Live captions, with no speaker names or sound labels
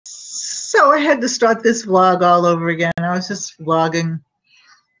So I had to start this vlog all over again. I was just vlogging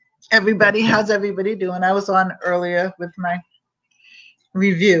everybody. How's everybody doing? I was on earlier with my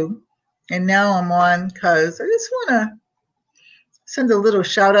review, and now I'm on because I just want to send a little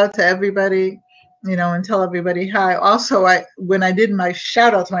shout out to everybody, and tell everybody hi. Also, when I did my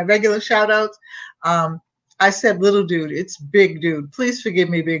shout outs, my regular shout outs, I said little dude. It's big dude. Please forgive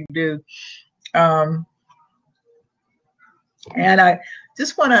me, big dude. And I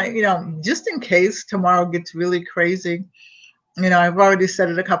just want to, just in case tomorrow gets really crazy, I've already said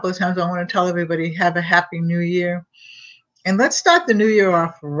it a couple of times. I want to tell everybody, have a happy new year. And let's start the new year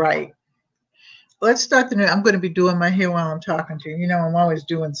off right. Let's start the new, I'm going to be doing my hair while I'm talking to you. I'm always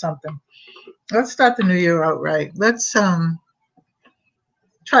doing something. Let's start the new year out right. Let's try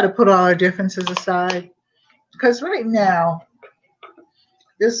to put all our differences aside. Because right now,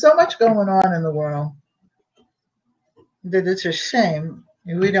 there's so much going on in the world that it's a shame.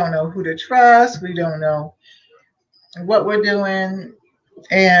 We don't know who to trust. We don't know what we're doing.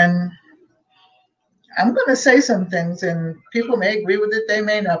 And I'm going to say some things, and people may agree with it, they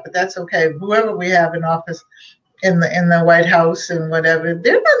may not, but that's okay. Whoever we have in office in the White House and whatever,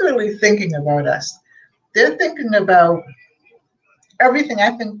 they're not really thinking about us. They're thinking about everything,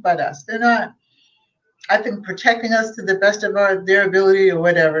 I think, but us. They're not, I think, protecting us to the best of their ability or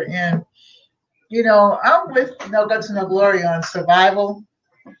whatever. And, I'm with No Guts, No Glory on survival.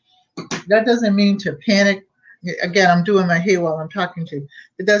 That doesn't mean to panic. Again, I'm doing my hair while I'm talking to you.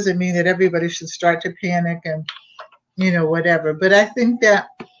 It doesn't mean that everybody should start to panic and, whatever. But I think that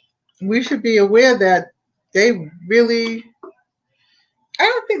we should be aware that they really, I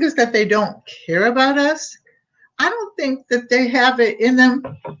don't think it's that they don't care about us. I don't think that they have it in them.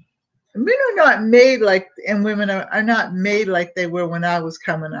 Men are not made like, and women are not made like they were when I was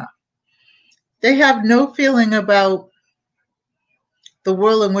coming up. They have no feeling about the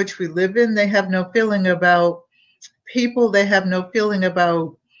world in which we live in. They have no feeling about people. They have no feeling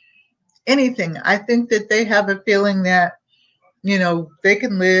about anything. I think that they have a feeling that, they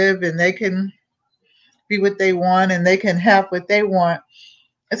can live and they can be what they want and they can have what they want.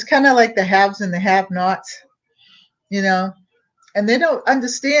 It's kind of like the haves and the have-nots, and they don't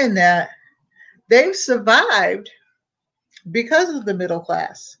understand that they've survived because of the middle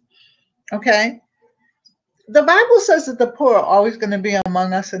class. Okay. The Bible says that the poor are always going to be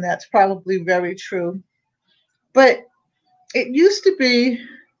among us, and that's probably very true. But it used to be,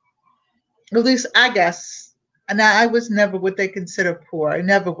 at least I guess, and I was never what they consider poor. I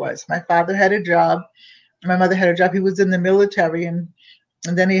never was. My father had a job. My mother had a job. He was in the military, and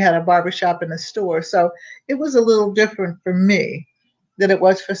then he had a barbershop and a store. So it was a little different for me than it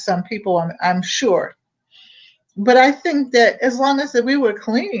was for some people, I'm sure. But I think that as long as we were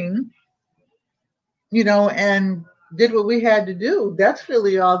clean, and did what we had to do, that's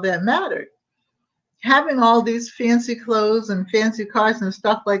really all that mattered. Having all these fancy clothes and fancy cars and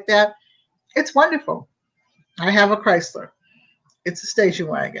stuff like that, it's wonderful. I have a Chrysler. It's a station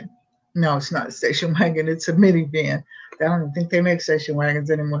wagon. No, it's not a station wagon. It's a minivan. I don't even think they make station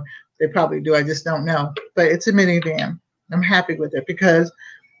wagons anymore. They probably do. I just don't know. But it's a minivan. I'm happy with it because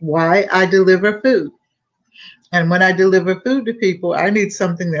why? I deliver food. And when I deliver food to people, I need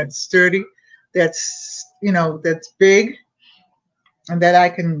something that's sturdy, that's, that's big, and that I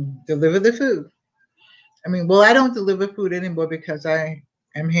can deliver the food. I don't deliver food anymore because I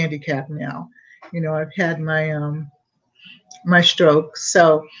am handicapped now. I've had my my stroke,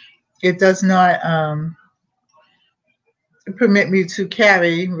 so it does not permit me to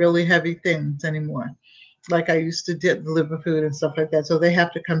carry really heavy things anymore, like I used to deliver food and stuff like that. So they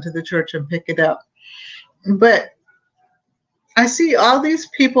have to come to the church and pick it up. But I see all these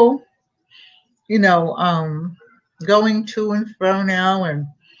people, going to and fro now, and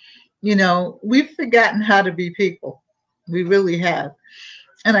we've forgotten how to be people. We really have.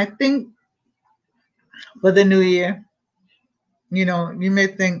 And I think for the new year, you may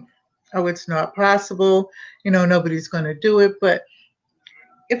think, oh, it's not possible, nobody's going to do it. But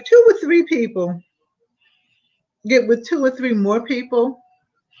if 2 or 3 people get with 2 or 3 more people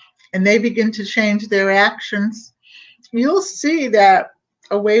and they begin to change their actions, you'll see that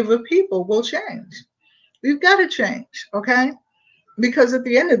a wave of people will change. We've got to change, okay? Because at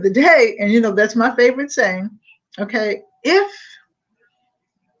the end of the day, and that's my favorite saying, okay, if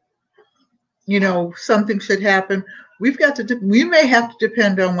something should happen, we may have to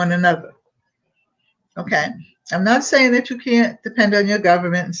depend on one another. Okay. I'm not saying that you can't depend on your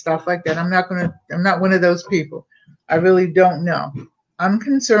government and stuff like that. I'm not one of those people. I really don't know. I'm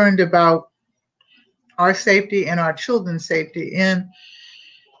concerned about our safety and our children's safety. And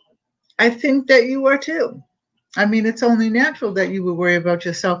I think that you are too. I mean, it's only natural that you would worry about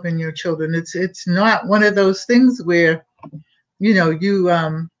yourself and your children. It's not one of those things where, you know, you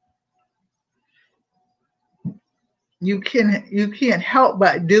can't help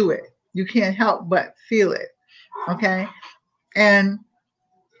but do it. You can't help but feel it. Okay. And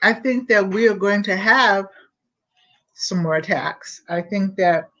I think that we are going to have some more attacks. I think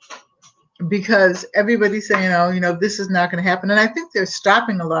that because everybody's saying, oh, this is not going to happen. And I think they're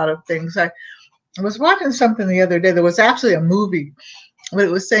stopping a lot of things. I was watching something the other day. There was actually a movie, but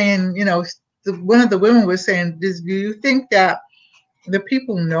it was saying, one of the women was saying, do you think that the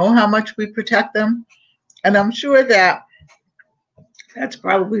people know how much we protect them? And I'm sure that that's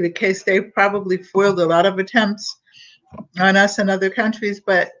probably the case. They've probably foiled a lot of attempts on us and other countries,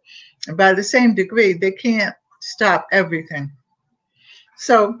 but by the same degree, they can't stop everything.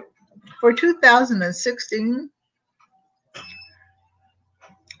 So for 2016,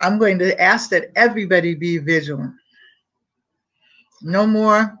 I'm going to ask that everybody be vigilant. No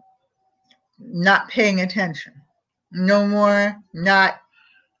more not paying attention. No more not,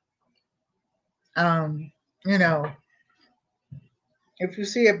 if you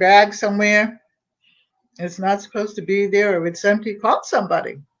see a bag somewhere, it's not supposed to be there, or it's empty, call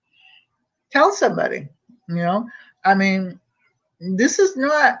somebody. Tell somebody, I mean, this is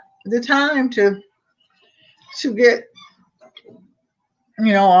not the time to get,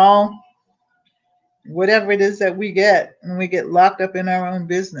 all whatever it is that we get, and we get locked up in our own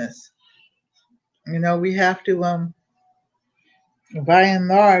business. We have to, by and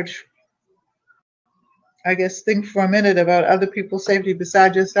large, I guess, think for a minute about other people's safety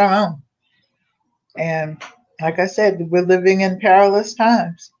besides just our own. And like I said, we're living in perilous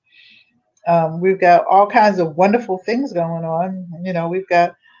times. We've got all kinds of wonderful things going on. We've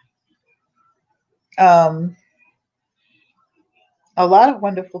got a lot of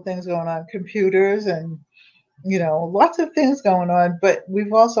wonderful things going on, computers and, lots of things going on, but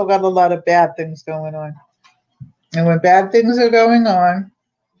we've also got a lot of bad things going on. And when bad things are going on,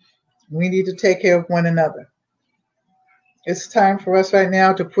 we need to take care of one another. It's time for us right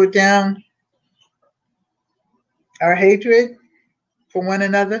now to put down our hatred for one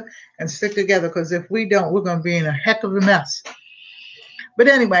another and stick together, because if we don't, we're going to be in a heck of a mess. But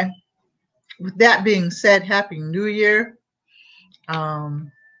anyway, with that being said, Happy New Year.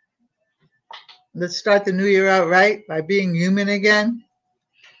 Let's start the new year out right by being human again.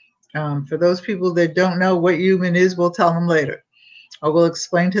 For those people that don't know what human is, we'll tell them later, or we'll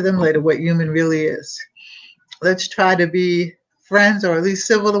explain to them later what human really is. Let's try to be friends, or at least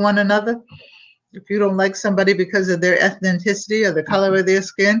civil to one another. If you don't like somebody because of their ethnicity or the color of their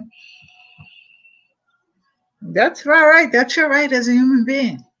skin, that's all right. That's your right as a human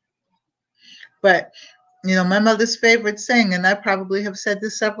being. But, my mother's favorite saying, and I probably have said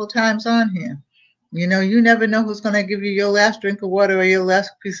this several times on here, you never know who's going to give you your last drink of water or your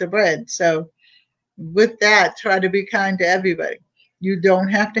last piece of bread. So with that, try to be kind to everybody. You don't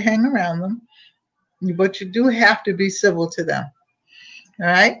have to hang around them, but you do have to be civil to them. All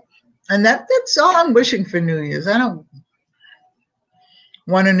right? And that's all I'm wishing for New Year's. I don't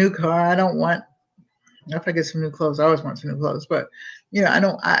want a new car. I don't want, if I get some new clothes, I always want some new clothes. But,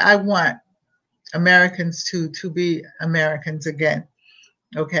 I want Americans to be Americans again.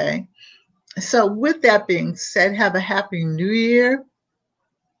 Okay? So with that being said, have a happy New Year.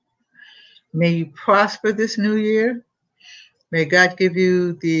 May you prosper this new year. May God give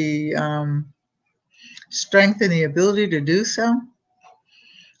you the strength and the ability to do so.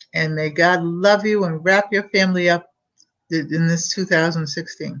 And may God love you and wrap your family up in this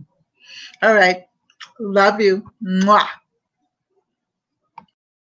 2016. All right. Love you. Mwah.